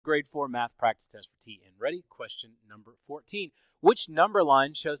Grade 4 math practice test for TNReady. Question number 14. Which number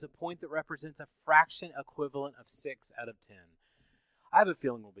line shows a point that represents a fraction equivalent of 6 out of 10? I have a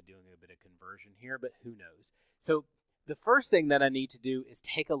feeling we'll be doing a bit of conversion here, but who knows? So the first thing that I need to do is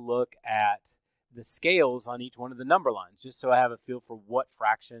take a look at the scales on each one of the number lines, just so I have a feel for what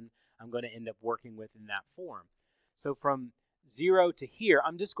fraction I'm going to end up working with in that form. So from 0 to here,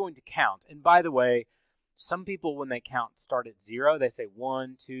 I'm just going to count. And by the way, some people, when they count, start at 0. They say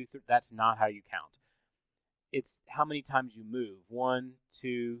 1, 2, 3. That's not how you count. It's how many times you move. 1,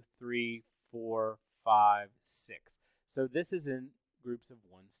 2, 3, 4, 5, 6. So this is in groups of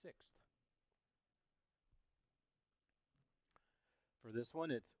 1/6. For this one,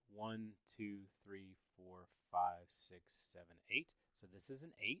 it's 1, 2, 3, 4, 5, 6, 7, 8. So this is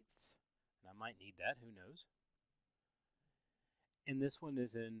an eighth. And I might need that. Who knows? And this one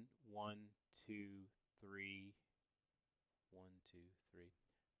is in 1, 2, 3, 1, 2, 3,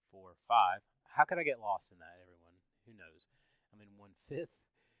 4, 5. How could I get lost in that, everyone? Who knows? I'm in 1/5,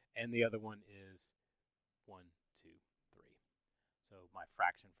 and the other one is 1, 2, 3. So my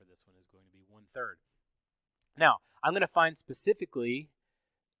fraction for this one is going to be 1/3. Now, I'm going to find specifically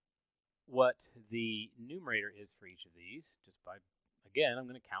what the numerator is for each of these. Just by, again, I'm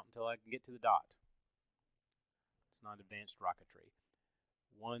going to count until I can get to the dot. It's not advanced rocketry.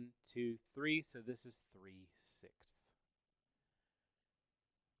 1, 2, 3, so this is 3/6.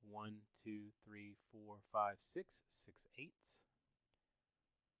 1, 2, 3, 4, 5, 6, 6/8.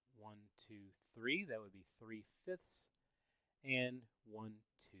 1, 2, 3, that would be 3/5, and 1,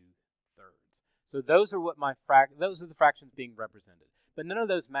 2/3. So those are what those are the fractions being represented. But none of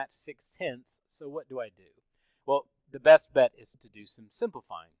those match 6/10, so what do I do? Well, the best bet is to do some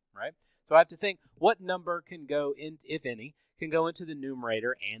simplifying, right? So I have to think what number can go in, if any, can go into the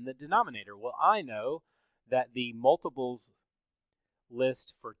numerator and the denominator. Well, I know that the multiples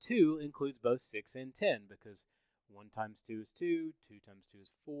list for 2 includes both 6 and 10 because 1 times 2 is 2, 2 times 2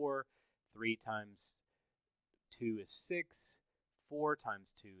 is 4, 3 times 2 is 6, 4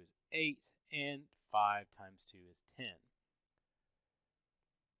 times 2 is 8, and 5 times 2 is 10.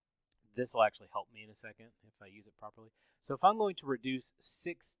 This will actually help me in a second if I use it properly. So if I'm going to reduce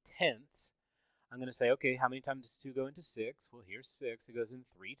 6/10, I'm going to say, okay, how many times does 2 go into 6? Well, here's 6. It goes in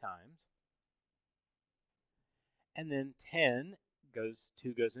 3 times. And then 2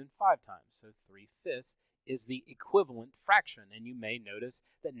 goes in 5 times. So 3/5 is the equivalent fraction. And you may notice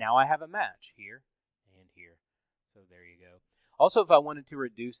that now I have a match here and here. So there you go. Also, if I wanted to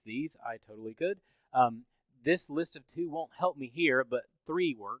reduce these, I totally could. This list of 2 won't help me here, but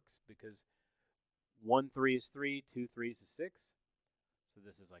 3 works because 1 3 is 3, 2 3s is 6. So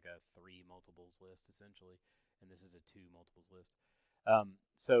this is like a 3 multiples list, essentially. And this is a 2 multiples list.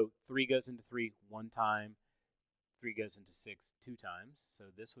 So 3 goes into 3 1 time. 3 goes into 6 2 times.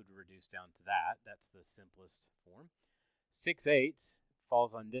 So this would reduce down to that. That's the simplest form. 6/8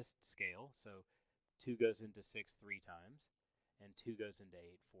 falls on this scale. So 2 goes into 6 3 times. And 2 goes into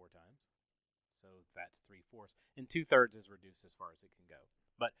 8 4 times. So that's 3/4. And 2/3 is reduced as far as it can go.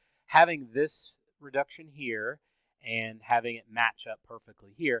 But having this reduction here and having it match up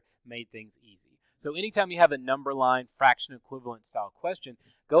perfectly here made things easy. So anytime you have a number line fraction equivalent style question,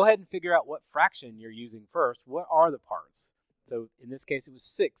 go ahead and figure out what fraction you're using first. What are the parts? So in this case it was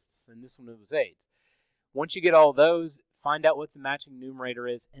 6ths, and this one it was 8ths. Once you get all those, find out what the matching numerator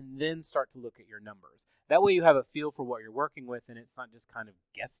is, and then start to look at your numbers. That way you have a feel for what you're working with, and it's not just kind of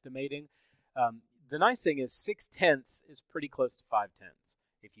guesstimating. The nice thing is 6/10 is pretty close to 5/10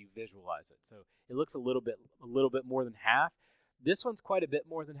 if you visualize it. So it looks a little bit more than half. This one's quite a bit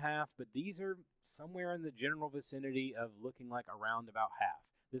more than half, but these are somewhere in the general vicinity of looking like around about half.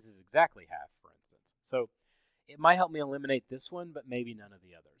 This is exactly half, for instance. So it might help me eliminate this one, but maybe none of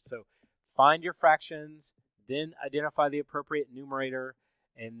the others. So find your fractions, then identify the appropriate numerator,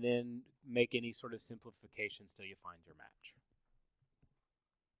 and then make any sort of simplifications till you find your match.